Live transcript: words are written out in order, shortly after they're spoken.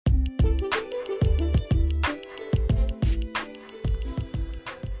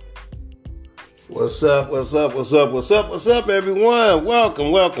What's up, everyone?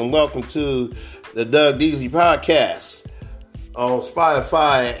 Welcome to the Doug Deasy Podcast on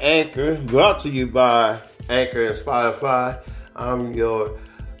Spotify and Anchor, brought to you by Anchor and Spotify. I'm your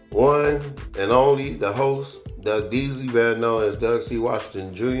one and only, the host, Doug Deasy, better known as Doug C.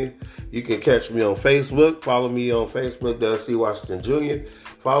 Washington Jr. You can catch me on Facebook. Follow me on Facebook, Doug C. Washington Jr.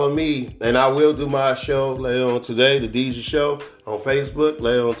 Follow me, and I will do my show later on today, The Deasy Show, on Facebook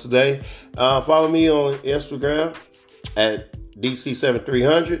later on today. Follow me on Instagram at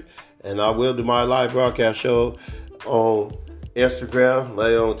DC7300, and I will do my live broadcast show on Instagram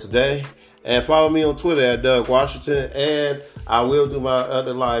later on today. And follow me on Twitter at Doug Washington, and I will do my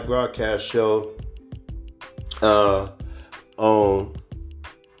other live broadcast show on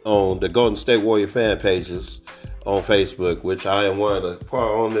the Golden State Warrior fan pages on Facebook, which I am one of the part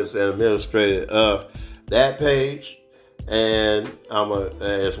owners and administrator of that page, and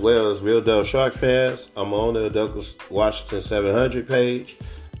as well as Real Dub Shark Fans. I'm on the Douglas Washington 700 page.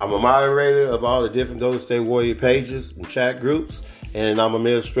 I'm a moderator of all the different Golden State Warrior pages and chat groups, and I'm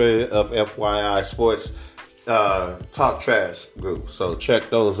administrator of FYI Sports Talk Trash group. So check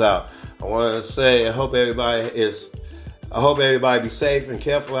those out. I want to say I hope everybody be safe and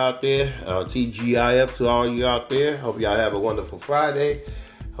careful out there. TGIF to all you out there. Hope y'all have a wonderful Friday.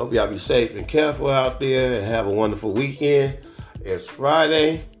 Hope y'all be safe and careful out there and have a wonderful weekend. It's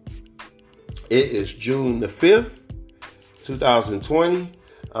Friday. It is June the 5th, 2020.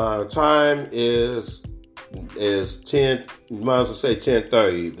 Time is 10, you might as well say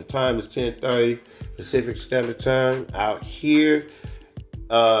 10:30. The time is 10:30 Pacific Standard Time out here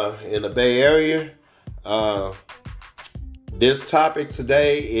in the Bay Area. This topic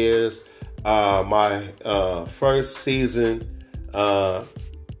today is my first season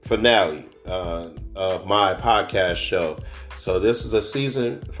finale of my podcast show. So this is the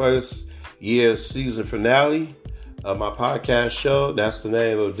first year season finale of my podcast show. That's the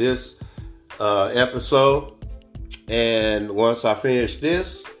name of this episode. And once I finish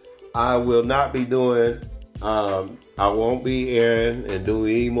this, I will not be doing, I won't be airing and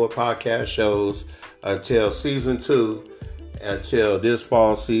doing any more podcast shows until season 2. Until this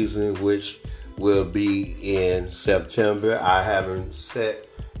fall season, which will be in September. I haven't set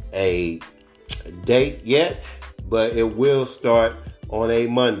a date yet, but it will start on a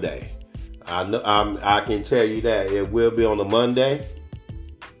Monday. I can tell you that it will be on a Monday,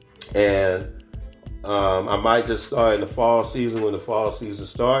 and I might just start in the fall season when the fall season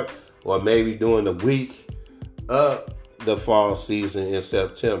starts, or maybe during the week of the fall season in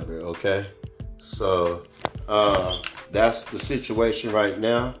September. Okay, so. That's the situation right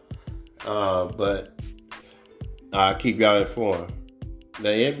now, but I'll keep y'all informed. The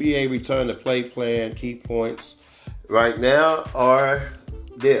NBA return to play plan key points right now are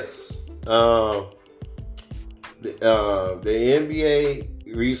this. The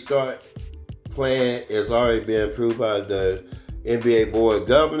NBA restart plan has already been approved by the NBA Board of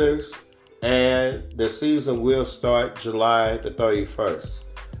Governors, and the season will start July the 31st.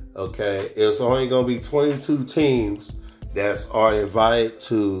 Okay, it's only going to be 22 teams that are invited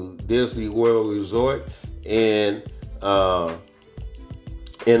to Disney World Resort in Orlando,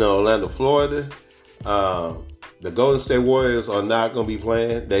 Florida. The Golden State Warriors are not going to be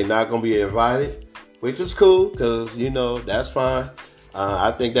playing. They're not going to be invited, which is cool because, that's fine.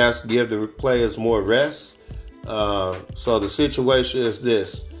 I think that's give the players more rest. So the situation is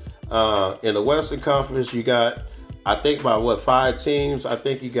this. In the Western Conference, you got, I think about 5 teams. I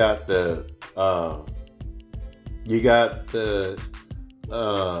think you got the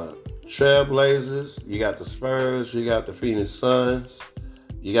Trailblazers, you got the Spurs, you got the Phoenix Suns,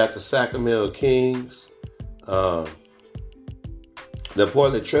 you got the Sacramento Kings. The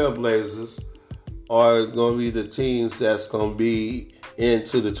Portland Trailblazers are going to be the teams that's going to be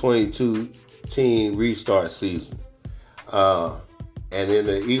into the 22-team restart season. And in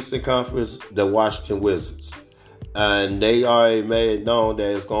the Eastern Conference, the Washington Wizards. And they already made it known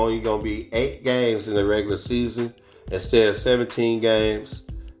that it's only going to be 8 games in the regular season instead of 17 games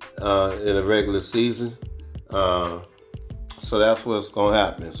in the regular season. So that's what's going to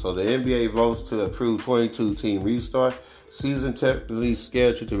happen. So the NBA votes to approve 22-team restart. Season technically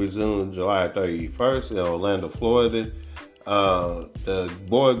scheduled to resume July 31st in Orlando, Florida. The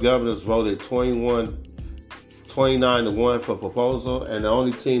Board of Governors voted 29-1 for proposal, and the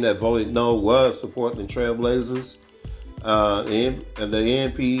only team that voted no was the Portland Trailblazers. And the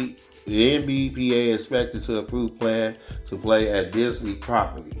NBPA is expected to approve plan to play at Disney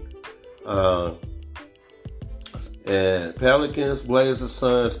property. And Pelicans, Blazers,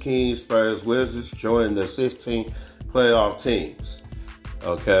 Suns, Kings, Spurs, Wizards join the 16 playoff teams.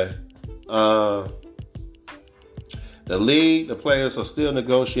 Okay. The league, the players are still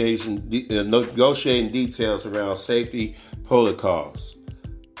negotiating details around safety protocols.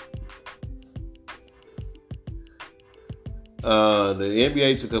 The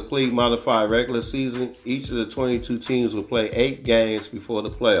NBA to complete modified regular season, each of the 22 teams will play 8 games before the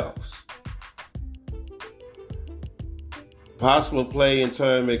playoffs. Possible play-in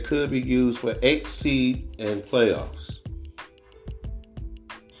tournament could be used for 8 seed and playoffs.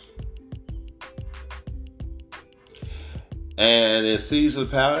 And in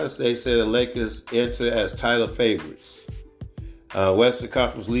Caesars Palace, they said the Lakers enter as title favorites. Western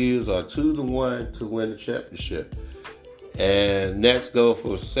Conference leaders are 2-1 to win the championship. And Nets go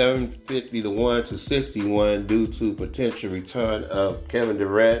for 750-1 to 61 due to potential return of Kevin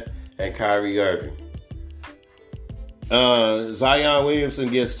Durant and Kyrie Irving. Zion Williamson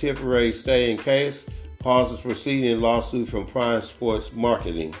gets temporary stay in case pauses proceeding lawsuit from Prime Sports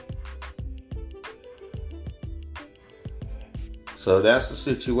Marketing. So that's the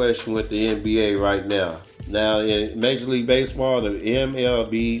situation with the NBA right now. Now, in Major League Baseball, the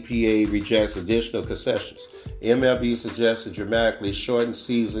MLBPA rejects additional concessions. MLB suggests a dramatically shortened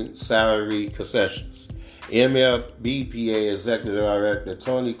season salary concessions. MLBPA Executive Director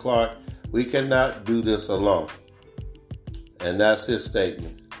Tony Clark, we cannot do this alone. And that's his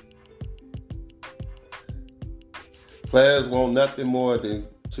statement. Players want nothing more than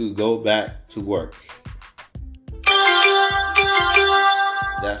to go back to work.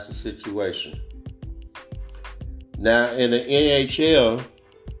 That's the situation. Now, in the NHL,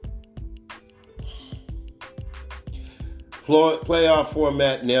 playoff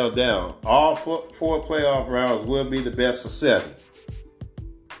format nailed down. All 4 playoff rounds will be the best of 7.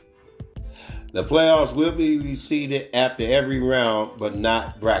 The playoffs will be reseeded after every round, but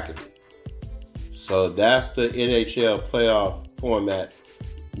not bracketed. So that's the NHL playoff format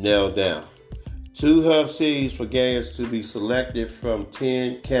nailed down. 2 hub cities for games to be selected from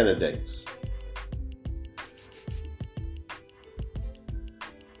 10 candidates.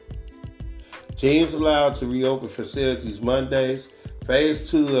 Teams allowed to reopen facilities Mondays. Phase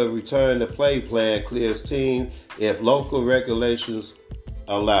 2 of return to play plan clears team if local regulations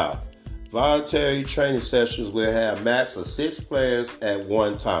allow. Voluntary training sessions will have max of 6 players at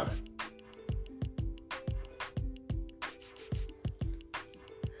one time.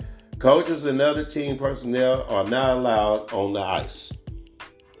 Coaches and other team personnel are not allowed on the ice.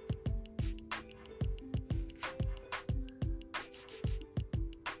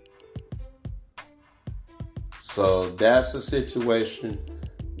 So that's the situation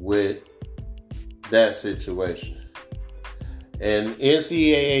with that situation. And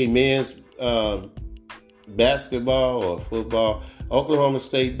NCAA men's basketball or football, Oklahoma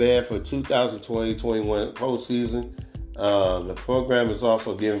State banned for 2020-21 postseason. The program is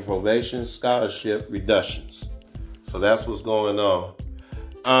also giving probation, scholarship reductions. So that's what's going on.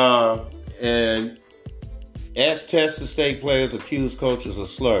 And as Texas State players accuse coaches of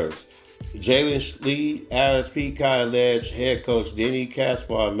slurs, Jalen Lee, Alex Peacock alleged head coach Denny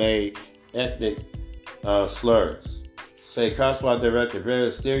Caspar made ethnic slurs. Say Caspar directed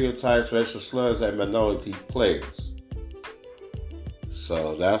various stereotypes, racial slurs at minority players.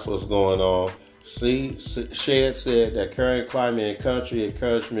 So that's what's going on. Shed said that current climate and country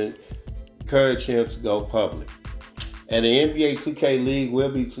encouraged him to go public. And the NBA 2K League will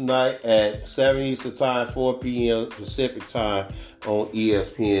be tonight at 7 Eastern Time, 4 p.m. Pacific Time on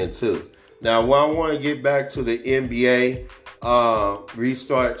ESPN2. Now, I want to get back to the NBA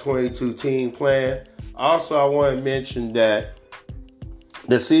Restart 22 team plan. Also, I want to mention that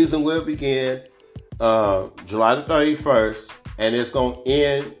the season will begin July the 31st, and it's going to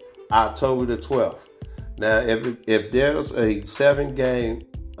end October the 12th. Now, if there's a 7-game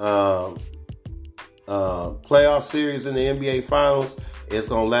playoff series in the NBA Finals, it's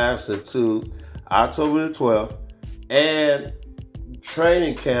going to last until October the 12th. And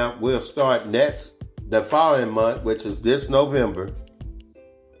training camp will start the following month, which is this November.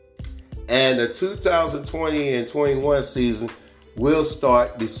 And the 2020 and 21 season will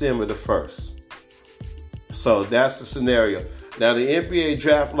start December the 1st. So that's the scenario. Now, the NBA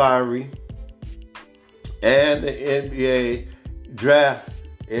draft lottery and the NBA draft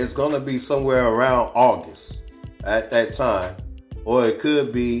is going to be somewhere around August at that time, or it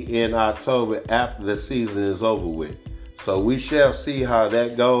could be in October after the season is over with. So we shall see how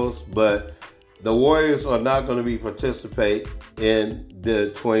that goes, but the Warriors are not going to be participating in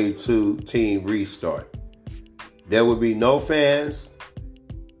the 22-team restart. There will be no fans.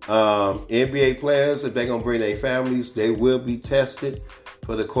 NBA players, if they're going to bring their families, they will be tested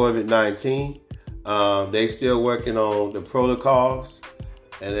for the COVID-19. They still working on the protocols.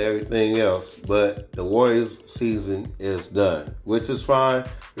 and everything else. But the Warriors season is done, which is fine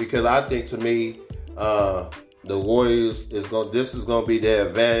because I think to me, the Warriors this is gonna be their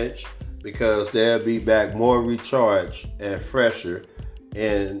advantage because they'll be back more recharged and fresher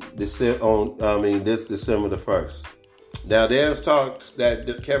this December the 1st. Now there's talks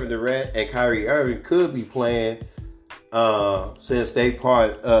that Kevin Durant and Kyrie Irving could be playing since they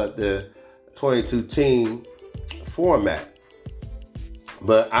part of the 22 team format.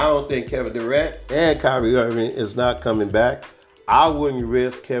 But I don't think Kevin Durant and Kyrie Irving is not coming back. I wouldn't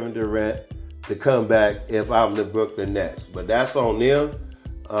risk Kevin Durant to come back if I'm the Brooklyn Nets. But that's on them.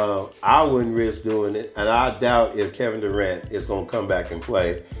 I wouldn't risk doing it. And I doubt if Kevin Durant is going to come back and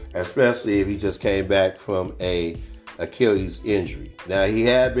play, especially if he just came back from a Achilles injury. Now, he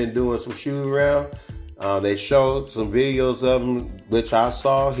had been doing some shoot around. They showed some videos of him, which I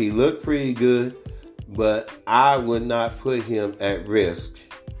saw. He looked pretty good. But I would not put him at risk.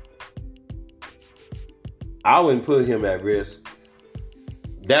 I wouldn't put him at risk.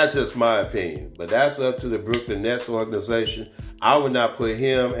 That's just my opinion. But that's up to the Brooklyn Nets organization. I would not put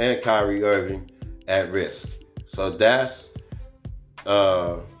him and Kyrie Irving at risk. So that's,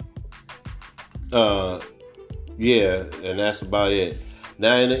 and that's about it.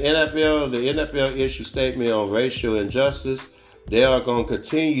 Now in the NFL issued statement on racial injustice. They are going to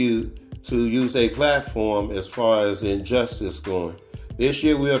continue to use a platform as far as injustice going. This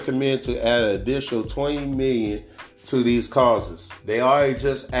year we are committed to add an additional $20 million to these causes. They already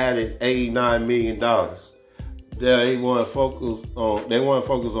just added $89 million. They want to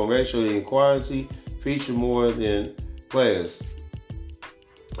focus on racial inequality, feature more than players.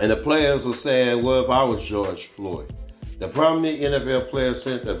 And the players were saying, well, if I was George Floyd. The prominent NFL player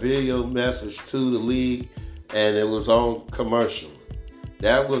sent a video message to the league, and it was on commercial.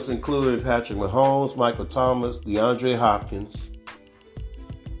 That was including Patrick Mahomes, Michael Thomas, DeAndre Hopkins,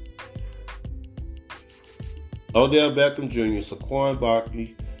 Odell Beckham Jr., Saquon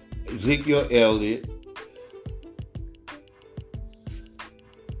Barkley, Ezekiel Elliott,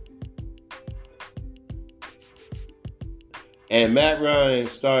 and Matt Ryan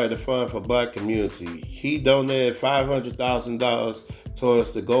started a fund for Black community. He donated $500,000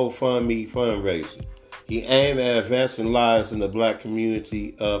 towards the GoFundMe fundraiser. He aimed at advancing lives in the Black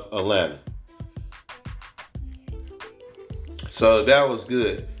community of Atlanta. So that was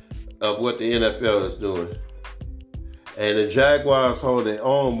good of what the NFL is doing. And the Jaguars hold their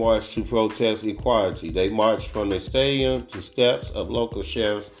own march to protest equality. They marched from the stadium to steps of local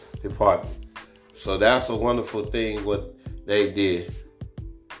sheriff's department. So that's a wonderful thing what they did.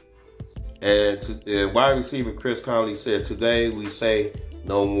 And wide receiver Chris Conley said, today we say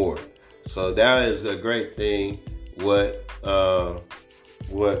no more. So that is a great thing what the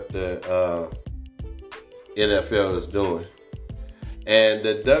NFL is doing. And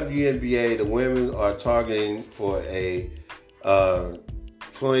the WNBA, the women are targeting for a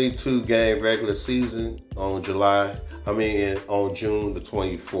 22-game regular season on June the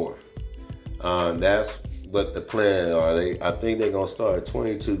 24th. That's what the plan are. I think they're gonna start a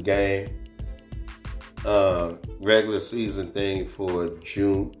 22-game regular season thing for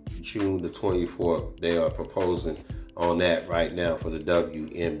June the 24th. They are proposing on that right now for the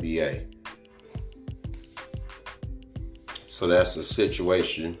WNBA. So that's the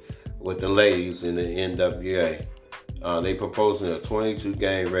situation with the ladies in the NWA. They proposing a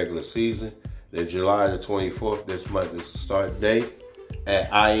 22-game regular season. Then July the 24th, this month, is the start date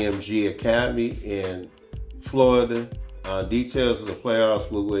at IMG Academy in Florida. Details of the playoffs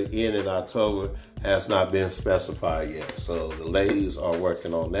will end in October has not been specified yet. So the ladies are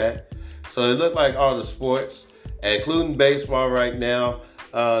working on that. So it looked like all the sports, including baseball right now,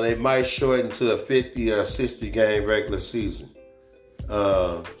 they might shorten to a 50 or 60 game regular season.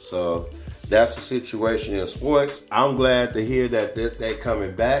 So that's the situation in sports. I'm glad to hear that they're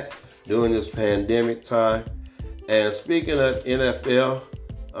coming back during this pandemic time. And speaking of NFL,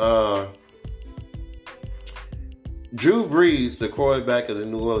 Drew Brees, the quarterback of the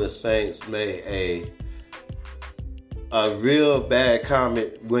New Orleans Saints, made a real bad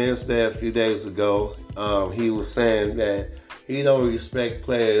comment Wednesday a few days ago. He was saying that he don't respect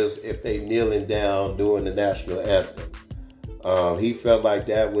players if they kneeling down during the national anthem. He felt like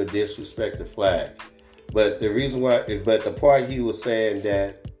that would disrespect the flag. But the part he was saying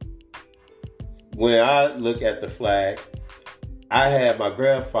that when I look at the flag, I had my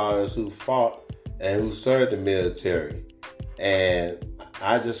grandfathers who fought and who served the military. And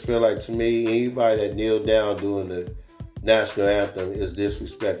I just feel like, to me, anybody that kneeled down during the national anthem is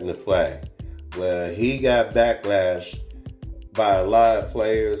disrespecting the flag. Well, he got backlash by a lot of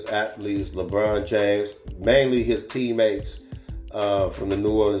players, athletes, LeBron James, mainly his teammates, from the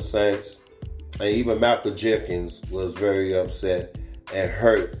New Orleans Saints. And even Malcolm Jenkins was very upset and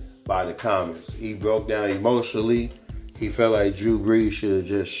hurt by the comments. He broke down emotionally. He felt like Drew Brees should have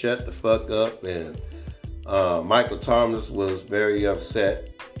just shut the fuck up. And Michael Thomas was very upset.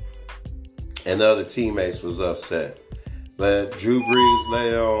 And other teammates was upset. But Drew Brees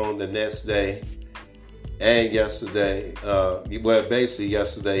later on the next day and yesterday, basically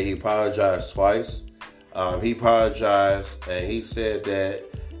yesterday, he apologized twice. He apologized and he said that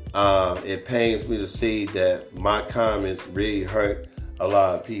it pains me to see that my comments really hurt a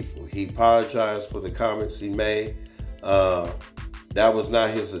lot of people. He apologized for the comments he made. That was not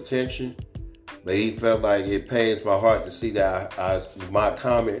his intention, but he felt like it pains my heart to see that my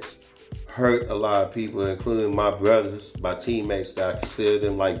comments hurt a lot of people, including my brothers, my teammates that I consider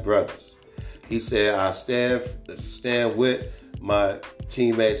them like brothers. He said, I stand with my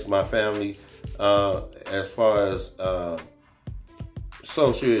teammates, my family, as far as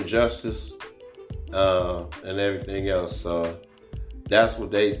social injustice and everything else. So that's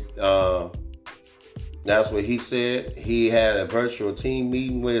what he said. He had a virtual team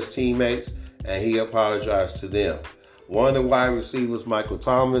meeting with his teammates, and he apologized to them. One of the wide receivers, Michael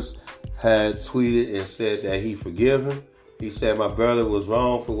Thomas, had tweeted and said that he forgive him. He said my brother was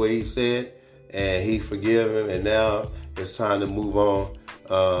wrong for what he said, and he forgive him, and now it's time to move on.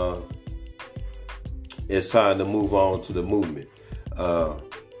 It's time to move on to the movement.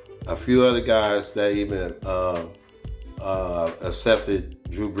 A few other guys that even accepted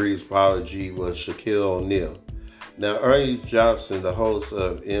Drew Brees' apology was Shaquille O'Neal. Now, Ernie Johnson, the host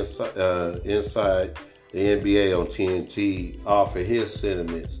of Inside the NBA on TNT, offered his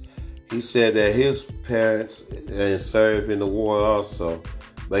sentiments. He said that his parents served in the war also,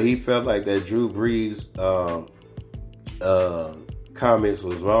 but he felt like that Drew Brees' comments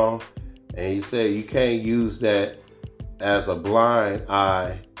was wrong, and he said you can't use that as a blind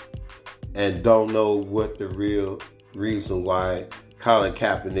eye and don't know what the real reason why Colin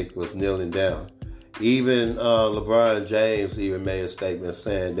Kaepernick was kneeling down. Even LeBron James even made a statement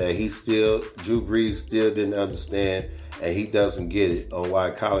saying that Drew Brees still didn't understand and he doesn't get it on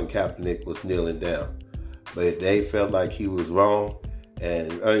why Colin Kaepernick was kneeling down. But they felt like he was wrong,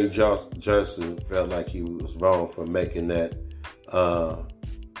 and Ernie Johnson felt like he was wrong for making that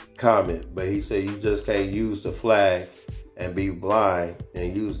comment. But he said you just can't use the flag and be blind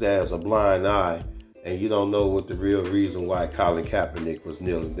and use that as a blind eye, and you don't know what the real reason why Colin Kaepernick was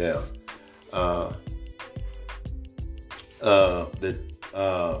kneeling down.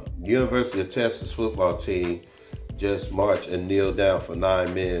 The University of Texas football team just marched and kneeled down for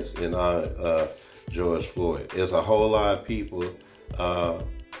 9 minutes in honor of George Floyd. There's a whole lot of people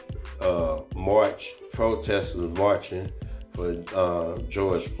protesters marching for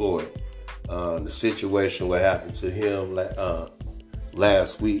George Floyd. The situation what happened to him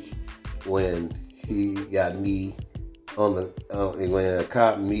last week when he got knee on when a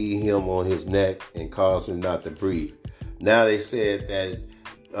cop kneed him on his neck and caused him not to breathe. Now they said that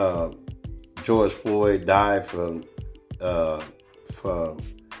George Floyd died from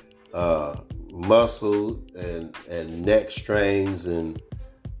muscle and neck strains, and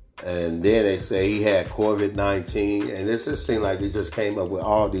then they say he had COVID-19, and it just seemed like they just came up with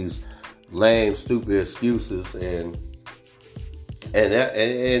all these lame, stupid excuses, and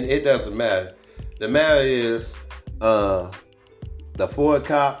it doesn't matter. The matter is the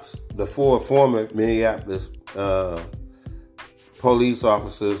four former Minneapolis police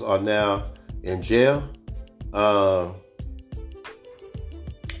officers are now in jail.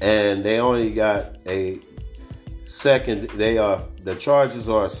 And they only got the charges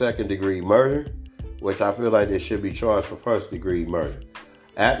are a second-degree murder, which I feel like they should be charged for first-degree murder.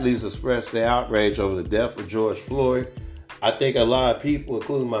 Athletes expressed their outrage over the death of George Floyd. I think a lot of people,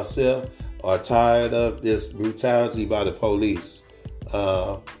 including myself, are tired of this brutality by the police.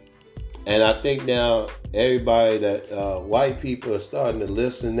 And I think now everybody white people are starting to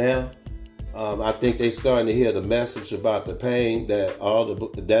listen now. I think they're starting to hear the message about the pain that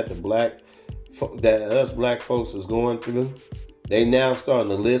us black folks is going through. They now starting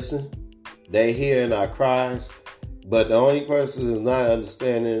to listen. They hearing our cries, but the only person who's not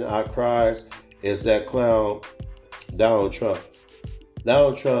understanding our cries is that clown Donald Trump.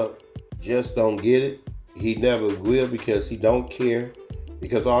 Donald Trump just don't get it. He never will, because he don't care.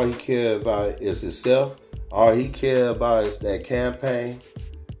 Because all he cares about is himself. All he cares about is that campaign.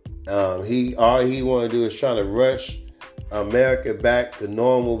 All he want to do is try to rush America back to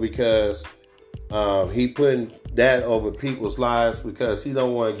normal, because he putting that over people's lives, because he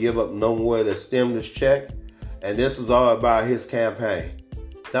don't want to give up no more of the stimulus check. And this is all about his campaign.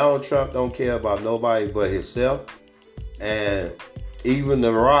 Donald Trump don't care about nobody but himself. And even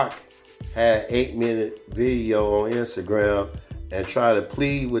The Rock had 8-minute video on Instagram and try to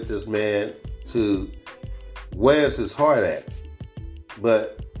plead with this man to where's his heart at.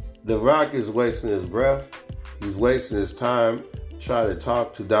 But The Rock is wasting his breath. He's wasting his time trying to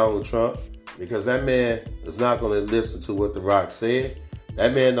talk to Donald Trump because that man is not going to listen to what The Rock said.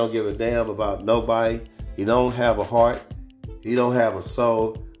 That man don't give a damn about nobody. He don't have a heart. He don't have a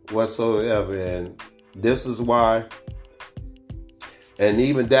soul whatsoever. And this is why. And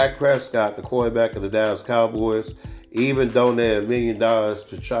even Dak Prescott, the quarterback of the Dallas Cowboys, even donated $1 million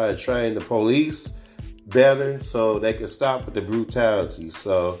to try to train the police better so they can stop with the brutality.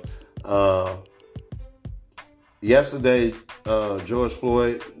 So yesterday, George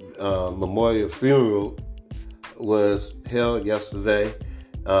Floyd memorial funeral was held yesterday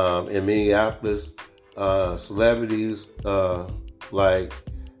in Minneapolis. Celebrities like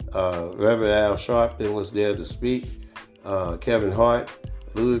Reverend Al Sharpton was there to speak. Kevin Hart,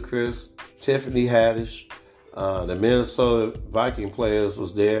 Ludacris, Tiffany Haddish, the Minnesota Viking players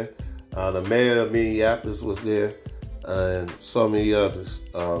was there. The mayor of Minneapolis was there, and so many others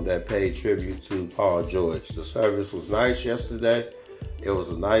that paid tribute to Paul George. The service was nice yesterday. It was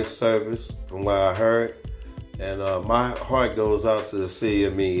a nice service from what I heard. And my heart goes out to the city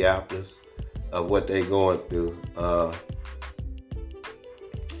of Minneapolis of what they're going through. I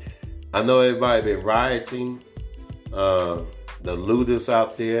know everybody been rioting. The looters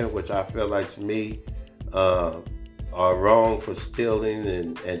out there, which I feel like to me are wrong for stealing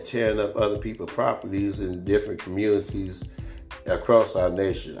and tearing up other people's properties in different communities across our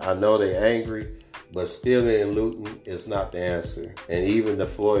nation. I know they're angry, but stealing and looting is not the answer. And even the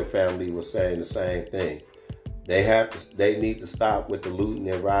Floyd family was saying the same thing. They need to stop with the looting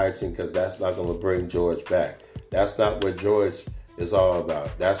and rioting because that's not going to bring George back. That's not what George is all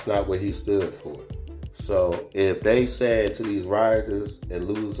about. That's not what he stood for. So if they said to these rioters and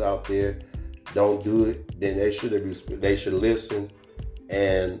looters out there, don't do it, then they should listen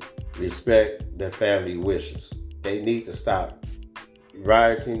and respect their family wishes. They need to stop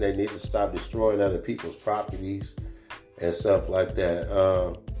rioting. They need to stop destroying other people's properties and stuff like that.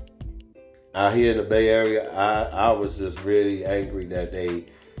 Out here in the Bay Area, I was just really angry that they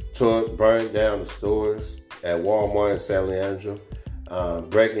burned down the stores at Walmart in San Leandro.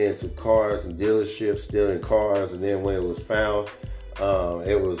 Breaking into cars and dealerships, stealing cars, and then when it was found,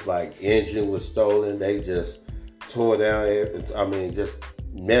 it was like engine was stolen. They just tore down just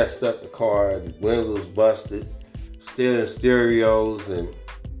messed up the car. The windows busted, stealing stereos, and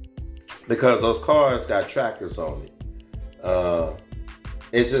because those cars got trackers on it.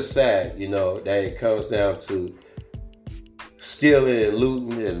 It's just sad, that it comes down to stealing and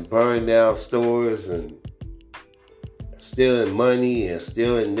looting and burning down stores and stealing money and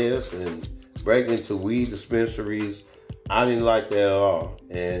stealing this and breaking into weed dispensaries. I didn't like that at all.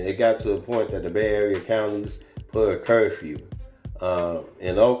 And it got to a point that the Bay Area counties put a curfew.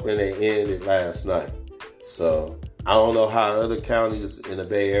 In Oakland, they ended it last night. So I don't know how other counties in the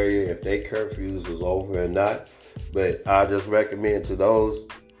Bay Area, if their curfews is over or not. But I just recommend to those,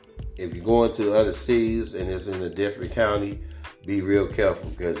 if you're going to other cities and it's in a different county, be real careful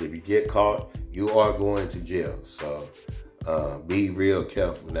because if you get caught, you are going to jail. So be real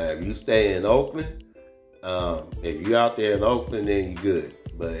careful. Now, if you stay in Oakland, if you're out there in Oakland, then you're good.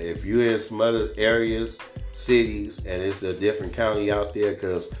 But if you're in some other areas, cities, and it's a different county out there,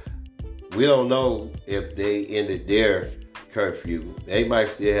 because we don't know if they ended their curfew. They might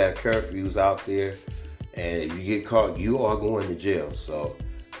still have curfews out there. And if you get caught, you are going to jail. So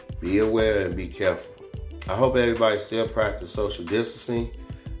be aware and be careful. I hope everybody still practice social distancing.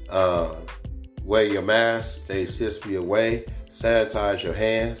 Wear your mask, stay 6 feet away, sanitize your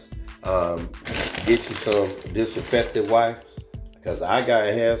hands, get you some disinfectant wipes, because I got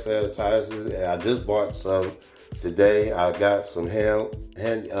a hand sanitizer and I just bought some today. I got some hand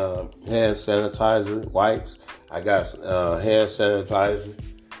sanitizer wipes. I got hand sanitizer,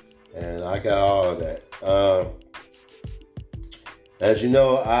 and I got all of that. As you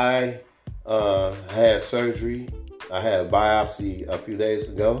know, I had surgery. I had a biopsy a few days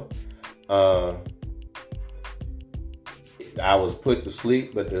ago. I was put to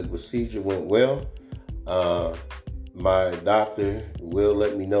sleep, but the procedure went well. My doctor will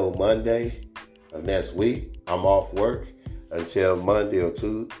let me know Monday of next week. I'm off work until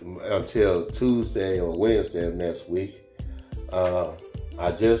until Tuesday or Wednesday of next week. I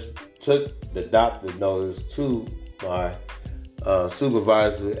just took the doctor notice to my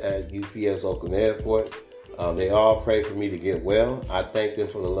supervisor at UPS Oakland Airport. They all pray for me to get well. I thank them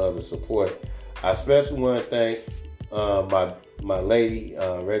for the love and support. I especially want to thank my lady,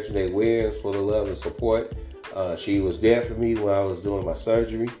 Regina Williams, for the love and support. She was there for me when I was doing my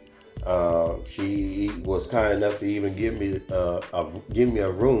surgery. She was kind enough to even give me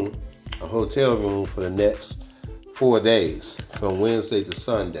a room, a hotel room for the next 4 days, from Wednesday to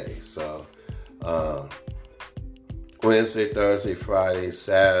Sunday. So Wednesday, Thursday, Friday,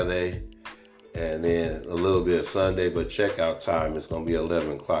 Saturday, and then a little bit of Sunday. But checkout time is going to be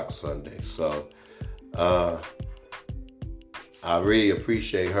 11 o'clock Sunday. So I really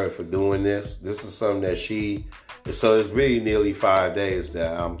appreciate her for doing this. This is something that so it's really nearly 5 days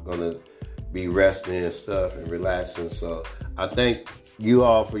that I'm going to be resting and stuff and relaxing. So I thank you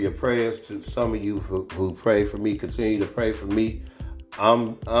all for your prayers. To some of you who pray for me, continue to pray for me.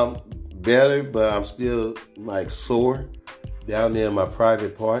 I'm better, but I'm still like sore down there in my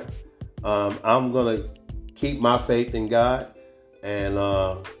private part. I'm going to keep my faith in God, and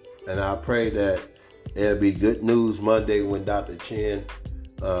I pray that it'll be good news Monday when Dr. Chen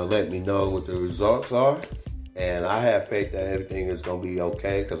let me know what the results are. And I have faith that everything is going to be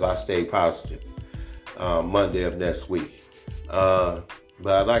okay because I stay positive Monday of next week. But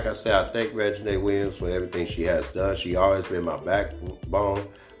like I said, I thank Reginae Williams for everything she has done. She always been my backbone.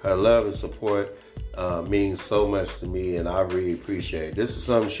 Her love and support means so much to me, and I really appreciate it. This is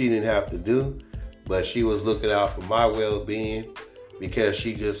something she didn't have to do, but she was looking out for my well-being because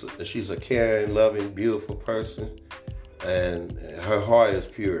she's a caring, loving, beautiful person. And her heart is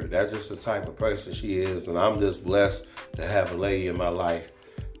pure. That's just the type of person she is. And I'm just blessed to have a lady in my life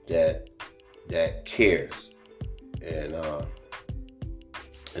that cares and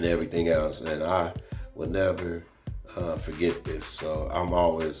everything else. And I will never forget this. So I'm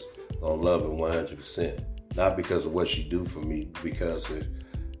always gonna love her 100%. Not because of what she do for me, because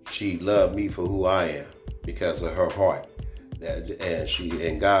she loved me for who I am, because of her heart.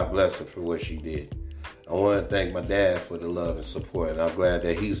 And God bless her for what she did. I want to thank my dad for the love and support, and I'm glad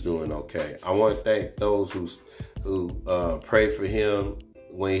that he's doing okay. I want to thank those who prayed for him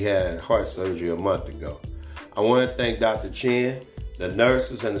when he had heart surgery a month ago. I want to thank Dr. Chen, the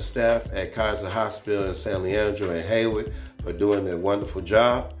nurses and the staff at Kaiser Hospital in San Leandro and Hayward for doing a wonderful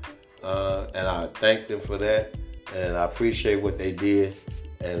job, and I thank them for that, and I appreciate what they did,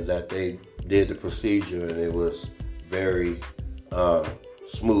 and that they did the procedure, and it was very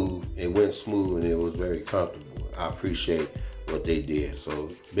smooth. It went smooth, and it was very comfortable. I appreciate what they did. So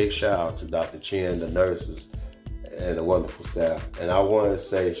big shout out to Dr. Chen, the nurses, and the wonderful staff. And I want to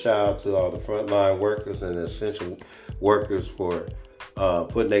say shout out to all the frontline workers and the essential workers for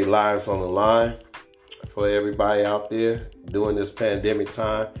putting their lives on the line for everybody out there during this pandemic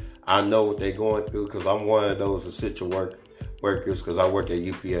time. I know what they're going through because I'm one of those essential workers because I work at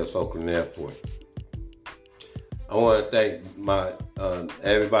UPS Oakland Airport. I want to thank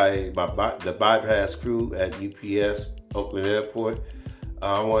everybody, the bypass crew at UPS Oakland Airport.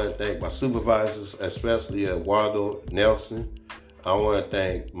 I want to thank my supervisors, especially Eduardo Nelson. I want to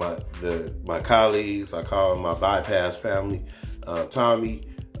thank my colleagues. I call them my bypass family: Tommy,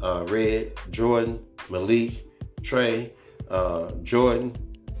 Red, Jordan, Malik, Trey, Jordan,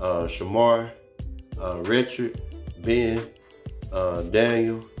 Shamar, Richard, Ben,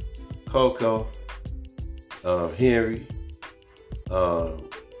 Daniel, Coco, Henry,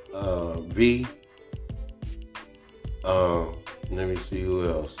 V. Let me see who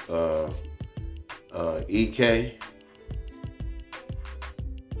else. EK,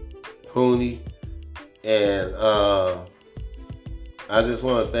 Pooney, and I just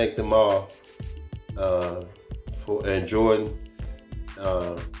want to thank them all and Jordan.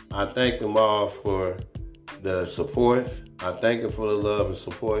 I thank them all for the support. I thank them for the love and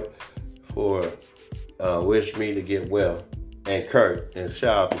support, for wish me to get well. And Kurt, and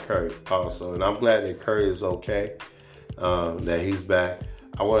shout out to Kurt also. And I'm glad that Kurt is okay, that he's back.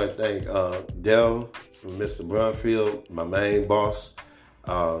 I want to thank Dell, Mr. Brunfield, my main boss,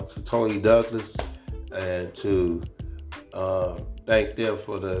 to Tony Douglas, and to thank them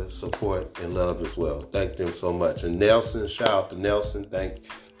for the support and love as well. Thank them so much. And Nelson, shout out to Nelson. Thank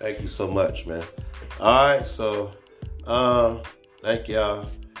you so much, man. All right, so thank y'all.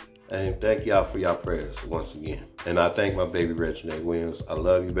 And thank y'all for y'all prayers once again. And I thank my baby Reginae Williams. I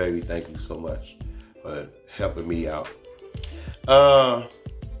love you, baby. Thank you so much for helping me out. My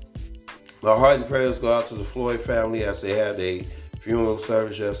heart and prayers go out to the Floyd family as they had a funeral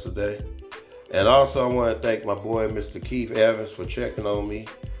service yesterday. And also I want to thank my boy, Mr. Keith Evans, for checking on me.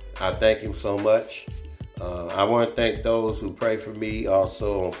 I thank him so much. I want to thank those who pray for me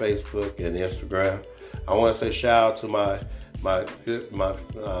also on Facebook and Instagram. I want to say shout out to one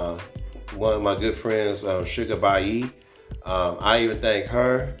of my good friends, Sugar Bayi. I even thank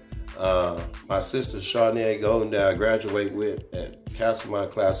her My sister Shawnee Golden that I graduate with at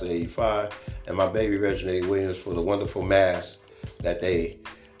Castlemont Class of 85, and my baby Reginae Williams for the wonderful mask that they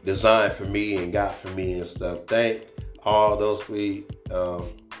designed for me and got for me and stuff. Thank all those three.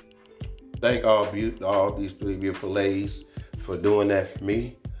 Thank all these three beautiful ladies for doing that for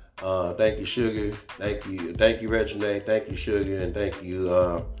me. Thank you, Sugar. Thank you, Reginae. Thank you, Sugar, and thank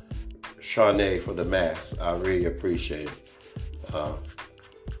you, Shawnee, for the mask. I really appreciate it.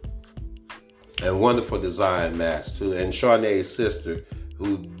 And wonderful design mask too. And Shawnee's sister,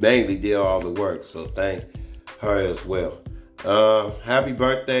 who mainly did all the work. So thank her as well. Happy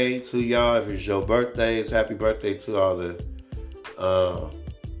birthday to y'all. If it's your birthdays, happy birthday to all the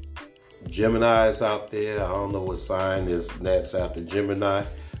Geminis out there. I don't know what sign is next after Gemini.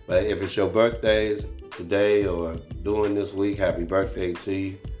 But if it's your birthdays today or during this week, happy birthday to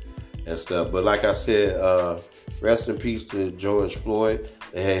you and stuff. But like I said, rest in peace to George Floyd.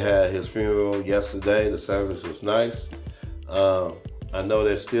 They had his funeral yesterday. The service was nice. I know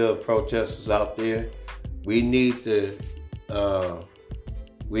there's still protesters out there. We need to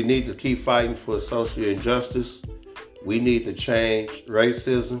keep fighting for social injustice. We need to change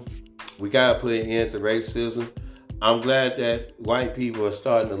racism. We got to put an end to racism. I'm glad that white people are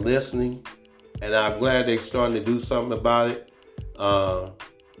starting to listen, and I'm glad they're starting to do something about it.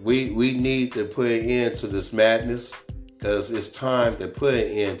 We need to put an end to this madness, because it's time to put an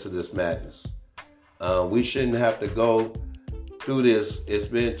end to this madness. We shouldn't have to go through this. It's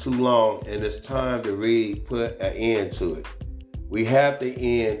been too long, and it's time to really put an end to it. We have to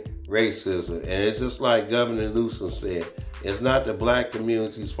end racism. And it's just like Governor Newsom said, it's not the black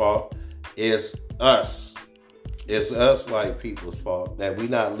community's fault. It's us. It's us white people's fault that we're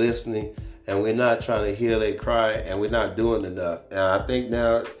not listening, and we're not trying to hear they cry, and we're not doing enough. And I think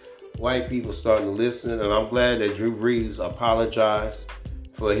now white people starting to listen, and I'm glad that Drew Brees apologized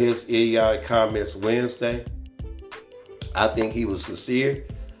for his idiotic comments Wednesday. I think he was sincere.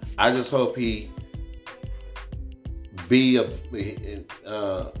 I just hope he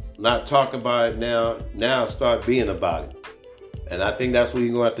not talk about it now start being about it. And I think that's what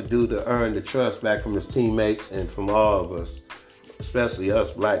you're going to have to do to earn the trust back from his teammates and from all of us, especially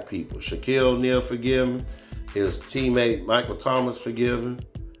us black people. Shaquille O'Neal forgive him. His teammate Michael Thomas forgive him.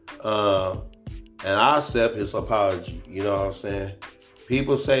 And I accept his apology. You know what I'm saying?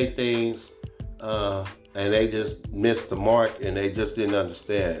 People say things and they just missed the mark and they just didn't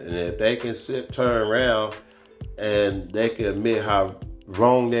understand. And if they can turn around and they can admit how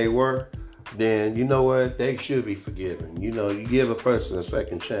wrong they were, then you know what? They should be forgiven. You know, you give a person a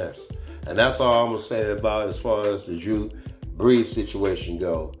second chance. And that's all I'm going to say about as far as the Drew Brees situation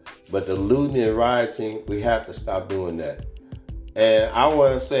go. But the looting and rioting, we have to stop doing that. And I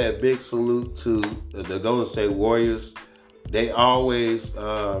want to say a big salute to the Golden State Warriors. They always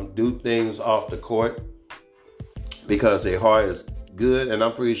do things off the court because their heart is good. And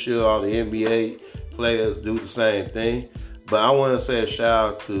I'm pretty sure all the NBA players do the same thing. But I want to say a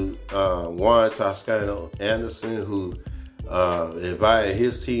shout out to Juan Toscano Anderson, who invited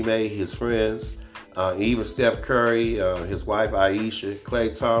his teammate, his friends, even Steph Curry, his wife Aisha,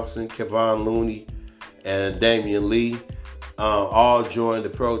 Klay Thompson, Kevon Looney, and Damian Lee, all joined the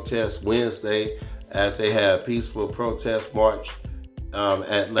protest Wednesday as they had a peaceful protest march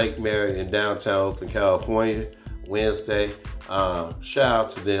at Lake Merritt in downtown Oakland, California, Wednesday. Shout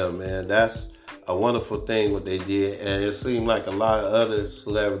out to them, man. That's a wonderful thing what they did, and it seemed like a lot of other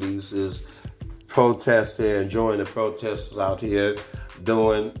celebrities is protesting and joining the protesters out here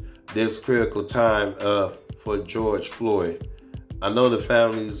during this critical time for George Floyd. I know the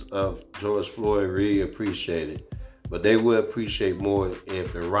families of George Floyd really appreciate it, but they would appreciate more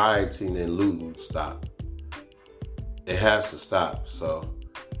if the rioting and looting stopped. It has to stop. So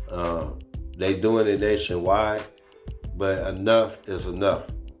they doing it nationwide, but enough is enough.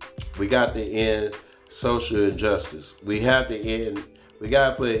 We got to end social injustice. We got to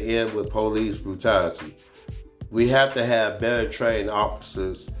put an end with police brutality. We have to have better trained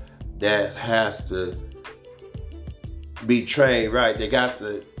officers that has to be trained right. They got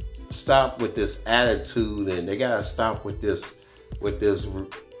to stop with this attitude, and they got to stop with this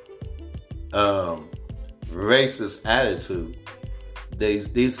racist attitude.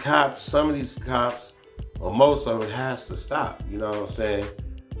 These cops, some of these cops, or most of it, has to stop. You know what I'm saying?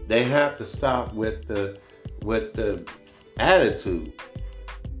 They have to stop with the attitude.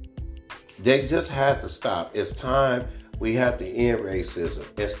 They just have to stop. It's time we have to end racism.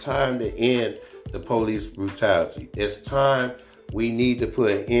 It's time to end the police brutality. It's time we need to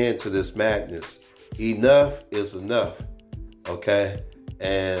put an end to this madness. Enough is enough. Okay?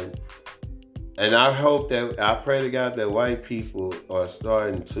 And And I pray to God that white people are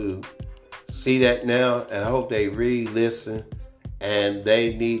starting to see that now, and I hope they really listen, and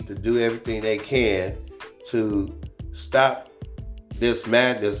they need to do everything they can to stop this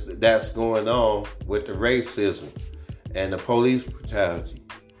madness that's going on with the racism and the police brutality.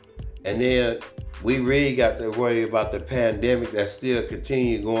 And then we really got to worry about the pandemic that still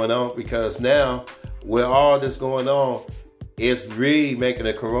continue going on, because now with all this going on, it's really making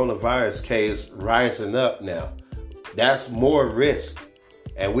the coronavirus case rising up now. That's more risk.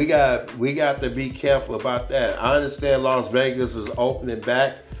 And we got to be careful about that. I understand Las Vegas is opening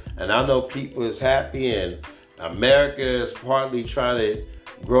back, and I know people is happy, and America is partly trying to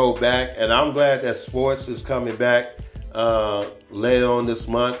grow back. And I'm glad that sports is coming back later on this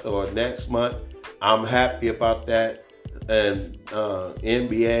month or next month. I'm happy about that. And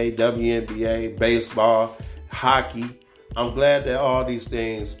NBA, WNBA, baseball, hockey. I'm glad that all these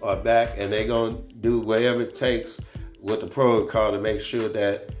things are back, and they're going to do whatever it takes with the protocol to make sure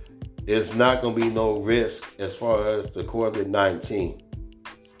that it's not going to be no risk as far as the COVID-19.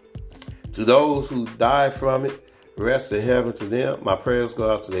 To those who died from it, rest in heaven to them. My prayers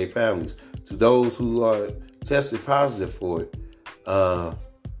go out to their families. To those who are tested positive for it, God,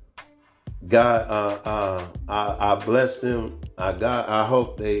 I bless them. I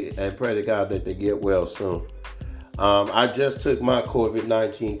hope and pray to God that they get well soon. I just took my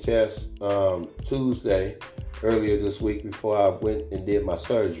COVID-19 test Tuesday, earlier this week, before I went and did my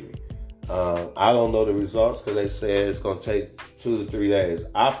surgery. I don't know the results because they said it's going to take 2 to 3 days.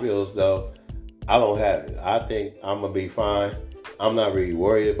 I feel as though I don't have it. I think I'm going to be fine. I'm not really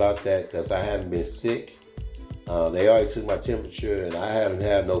worried about that because I haven't been sick. They already took my temperature, and I haven't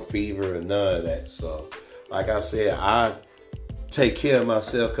had no fever or none of that. So, like I said, I take care of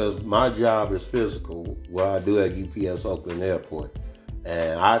myself because my job is physical, what I do at UPS Oakland Airport.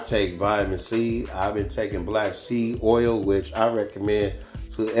 And I take vitamin C. I've been taking black seed oil, which I recommend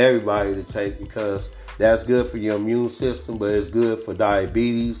to everybody to take because that's good for your immune system, but it's good for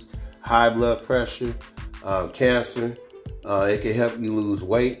diabetes, high blood pressure, cancer. It can help you lose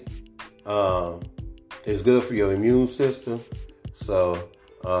weight. It's good for your immune system. So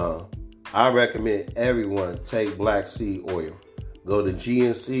I recommend everyone take black seed oil. Go to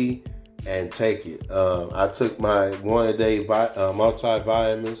GNC and take it. I took my one-a-day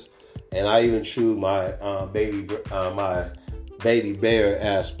multivitamins, and I even chewed my baby bear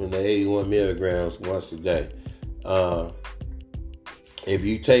aspirin, the 81 milligrams once a day. If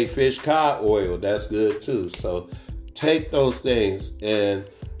you take fish cod oil, that's good too. So take those things. And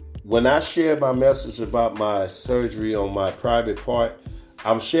when I share my message about my surgery on my private part,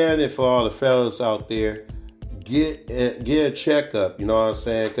 I'm sharing it for all the fellas out there. Get a checkup, you know what I'm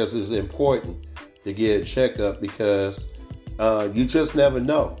saying? Because it's important to get a checkup because you just never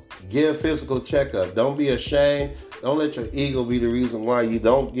know. Get a physical checkup. Don't be ashamed. Don't let your ego be the reason why you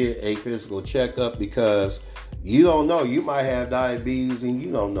don't get a physical checkup because you don't know. You might have diabetes and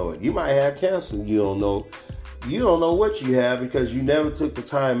you don't know it. You might have cancer and you don't know. You don't know what you have because you never took the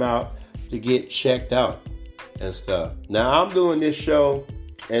time out to get checked out and stuff. Now, I'm doing this show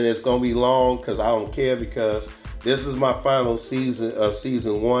and it's going to be long because I don't care because this is my final season of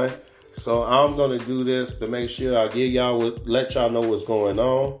season 1. So I'm going to do this to make sure I let y'all know what's going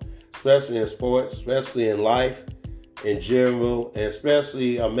on, especially in sports, especially in life in general, and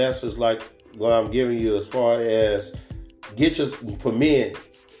especially a message like what I'm giving you as far as for men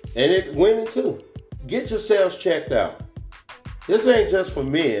and women too. Get yourselves checked out. This ain't just for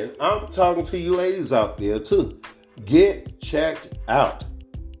men. I'm talking to you ladies out there too. Get checked out.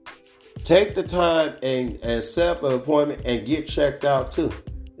 Take the time and set up an appointment and get checked out too.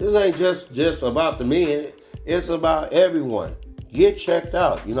 This ain't just about the men. It's about everyone. Get checked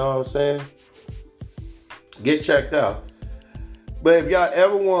out. You know what I'm saying? Get checked out. But if y'all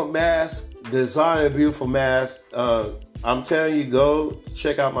ever want masks, design a beautiful mask, I'm telling you, go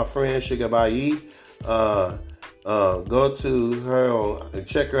check out my friend Sugar Bayi. Go to her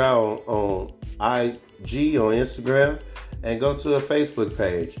check her out on IG, on Instagram, and go to her Facebook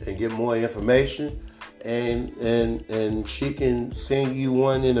page and get more information. And she can send you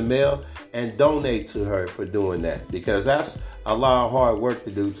one in the mail and donate to her for doing that because that's a lot of hard work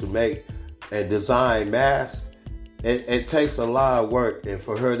to do to make and design masks. It takes a lot of work, and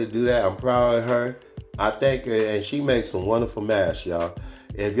for her to do that, I'm proud of her. I thank her, and she makes some wonderful masks, y'all.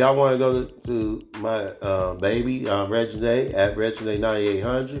 If y'all want to go to my baby, Reginae, at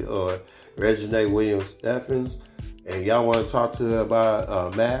Reginae9800 or Reginae Williams Steffens, and y'all want to talk to her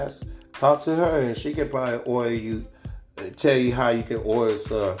about masks, talk to her, and she can probably tell you how you can order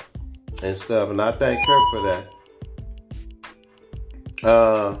some and stuff. And I thank her for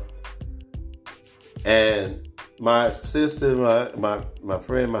that. And my sister, my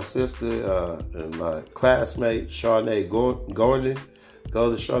friend, my sister, and my classmate, Charnay Gordon, go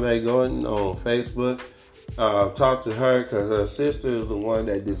to Charnay Gordon on Facebook. Talk to her because her sister is the one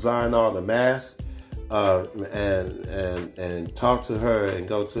that designed all the masks. And talk to her and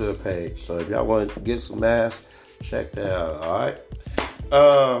go to her page. So if y'all want to get some masks, check that out. All right.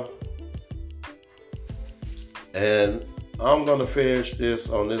 And I'm gonna finish this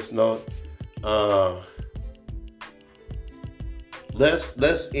on this note.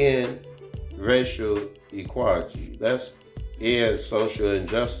 Let's end racial equality. Let's end social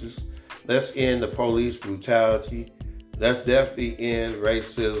injustice. Let's end the police brutality. Let's definitely end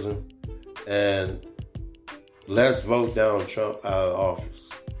racism. And let's vote Donald Trump out of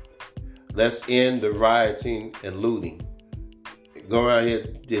office. Let's end the rioting and looting. Go around here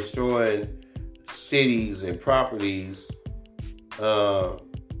destroying cities and properties in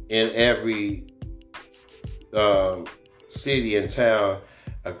every city and town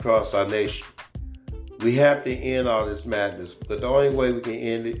across our nation. We have to end all this madness, but the only way we can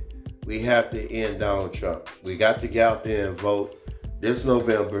end it, we have to end Donald Trump. We got to get out there and vote this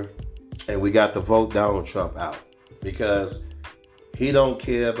November, and we got to vote Donald Trump out because he don't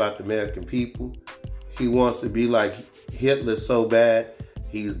care about the American people. He wants to be like Hitler so bad.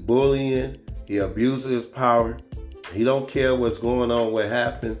 He's bullying. He abuses his power. He don't care what's going on, what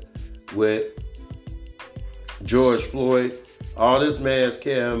happened with George Floyd. All this man's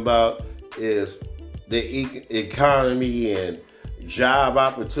caring about is the economy and job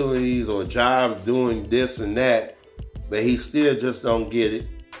opportunities or jobs doing this and that. But he still just don't get it.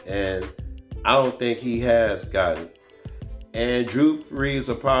 And I don't think he has got it. And Drew Brees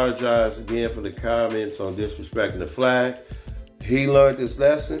apologized again for the comments on disrespecting the flag. He learned his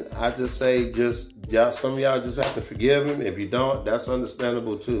lesson. I just say some of y'all just have to forgive him. If you don't, that's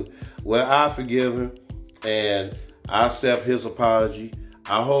understandable too. Well, I forgive him and I accept his apology.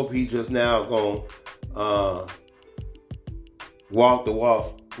 I hope he just now gonna walk the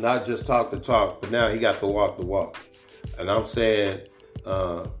walk, not just talk the talk, but now he got to walk the walk. And I'm saying,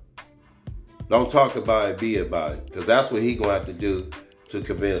 don't talk about it, be about it, because that's what he gonna have to do to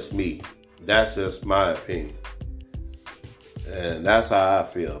convince me. That's just my opinion, and that's how I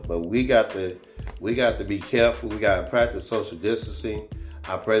feel. But we got to be careful. We got to practice social distancing.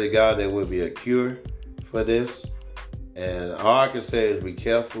 I pray to God there will be a cure for this, and all I can say is be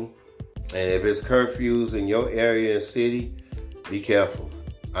careful. And if it's curfews in your area and city, be careful.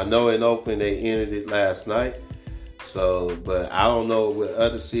 I know in Oakland they ended it last night. So, but I don't know with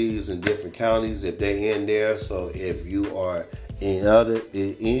other cities in different counties if they end there. So if you are in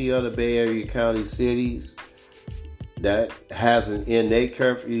any other Bay Area county cities that hasn't ended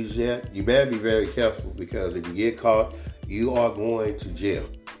their curfews yet, you better be very careful because if you get caught, you are going to jail.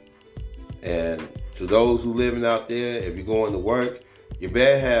 And to those who living out there, if you're going to work, you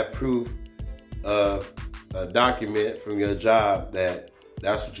better have proof of a document from your job that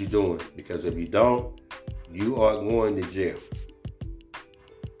that's what you're doing. Because if you don't, you are going to jail.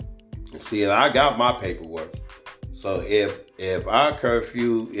 See, I got my paperwork. So if our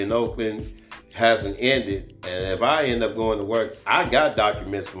curfew in Oakland hasn't ended, and if I end up going to work, I got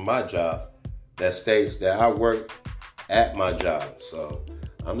documents from my job that states that I work at my job. So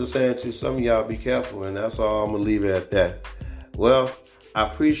I'm just saying to some of y'all, be careful, and that's all. I'm going to leave it at that. Well, I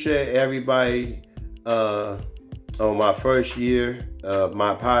appreciate everybody on my first year of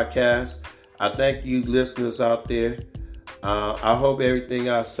my podcast. I thank you listeners out there. I hope everything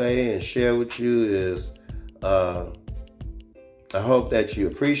I say and share with you is, I hope that you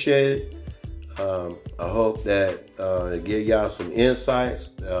appreciate it. I hope that it give y'all some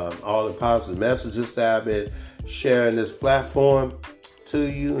insights, all the positive messages that I've been sharing this platform to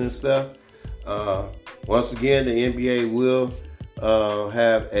you and stuff. Once again, the NBA will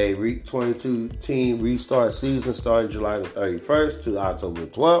have a 22 team restart season starting July the 31st to October the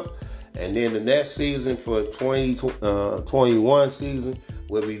 12th. And then the next season for 2021 season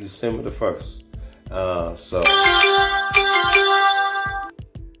will be December the 1st.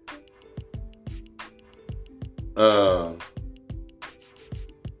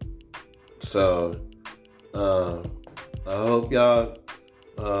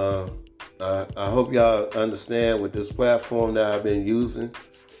 I hope y'all understand with this platform that I've been using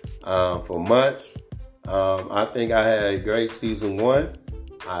for months. I think I had a great season 1.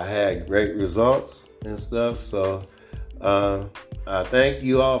 I had great results and stuff. So I thank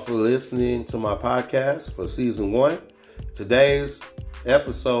you all for listening to my podcast for season 1. Today's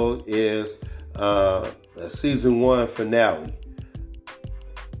episode is a season 1 finale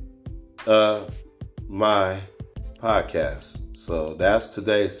of my podcast. So that's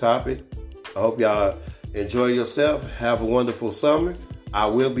today's topic. I hope y'all enjoy yourself. Have a wonderful summer. I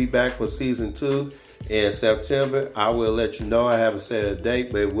will be back for season 2 in September. I will let you know. I haven't set a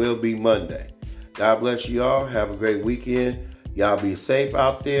date, but it will be Monday. God bless you all. Have a great weekend. Y'all be safe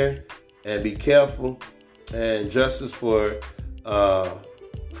out there and be careful. And justice for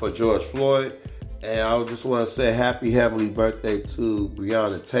George Floyd. And I just want to say happy heavenly birthday to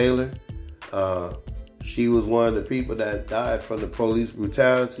Breonna Taylor. She was one of the people that died from the police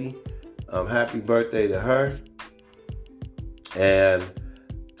brutality. Happy birthday to her. And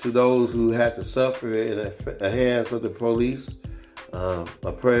to those who had to suffer in the hands of the police,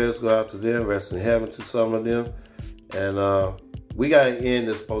 my prayers go out to them. Rest in heaven to some of them. And we got to end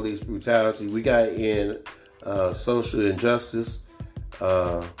this police brutality. We got to end social injustice.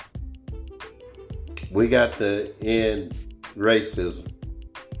 We got to end racism.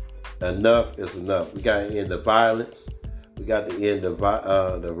 Enough is enough. We got to end the violence. We got to end the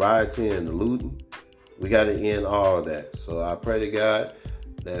rioting and the looting. We got to end all of that. So I pray to God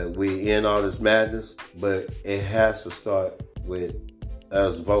that we end all this madness, but it has to start with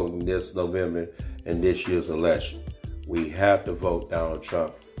us voting this November in this year's election. We have to vote Donald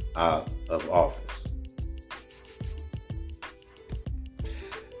Trump out of office.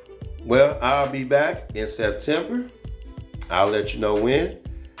 Well, I'll be back in September. I'll let you know when.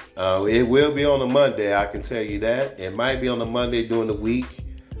 It will be on a Monday, I can tell you that. It might be on a Monday during the week,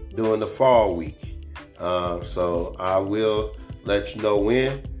 during the fall week. So I will let you know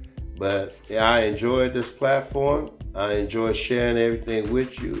when. But I enjoyed this platform. I enjoy sharing everything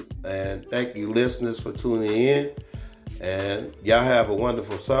with you. And thank you, listeners, for tuning in. And y'all have a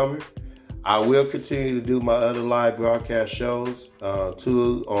wonderful summer. I will continue to do my other live broadcast shows,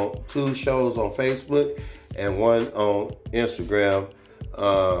 two shows on Facebook and one on Instagram,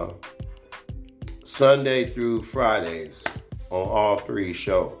 Sunday through Fridays on all 3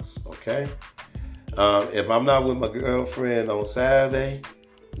 shows, okay? If I'm not with my girlfriend on Saturday,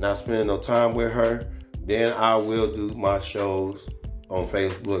 not spending no time with her, then I will do my shows on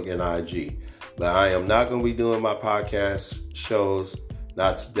Facebook and IG. But I am not going to be doing my podcast shows,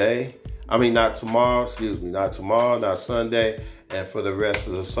 not tomorrow, not Sunday, and for the rest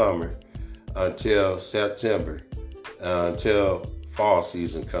of the summer until September, until fall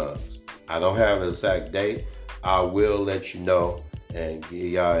season comes. I don't have an exact date. I will let you know and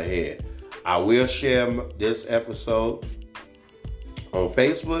give y'all ahead. I will share this episode on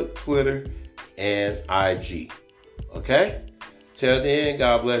Facebook, Twitter, and IG. Okay? Till then,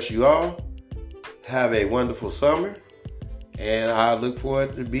 God bless you all. Have a wonderful summer. And I look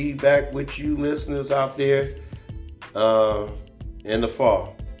forward to be back with you listeners out there in the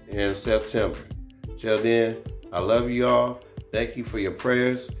fall, in September. Till then, I love you all. Thank you for your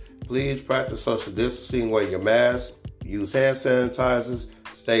prayers. Please practice social distancing, wear your mask, use hand sanitizers,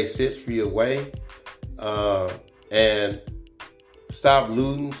 stay 6 feet away, and stop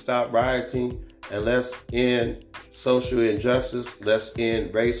looting, stop rioting, and let's end social injustice, let's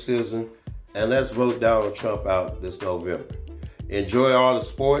end racism, and let's vote Donald Trump out this November. Enjoy all the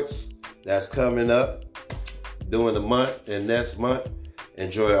sports that's coming up during the month and next month.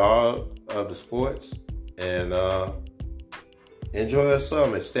 Enjoy all of the sports and enjoy the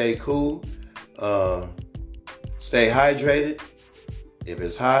summer. Stay cool. Stay hydrated if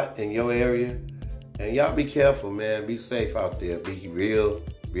it's hot in your area. And y'all be careful, man. Be safe out there. Be real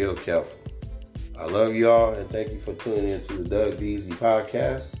careful. I love y'all and thank you for tuning into the Doug Deasy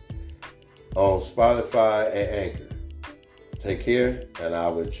podcast on Spotify and Anchor. Take care, and I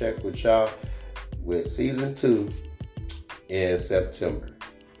will check with y'all with season 2 in September.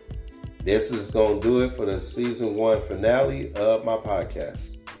 This is going to do it for the season 1 finale of my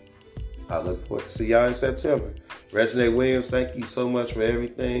podcast. I look forward to see y'all in September. Reginald Williams, thank you so much for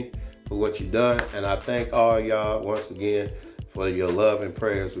everything, for what you've done, and I thank all y'all once again for your love and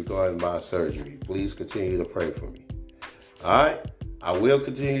prayers regarding my surgery. Please continue to pray for me. All right? I will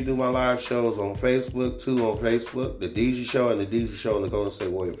continue to do my live shows on Facebook, The DZ Show and The DZ Show on the Golden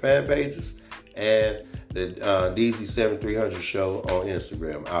State Warrior fan pages, and the DZ7300 Show on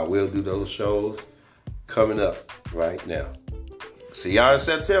Instagram. I will do those shows coming up right now. See y'all in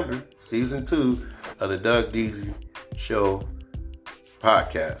September, season 2 of the Doug Deasy Show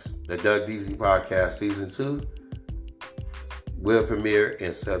podcast. The Doug Deasy podcast season 2 will premiere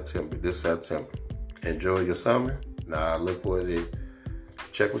in September, this September. Enjoy your summer. Now I look forward to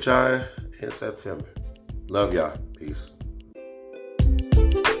check with y'all in September. Love y'all. Peace.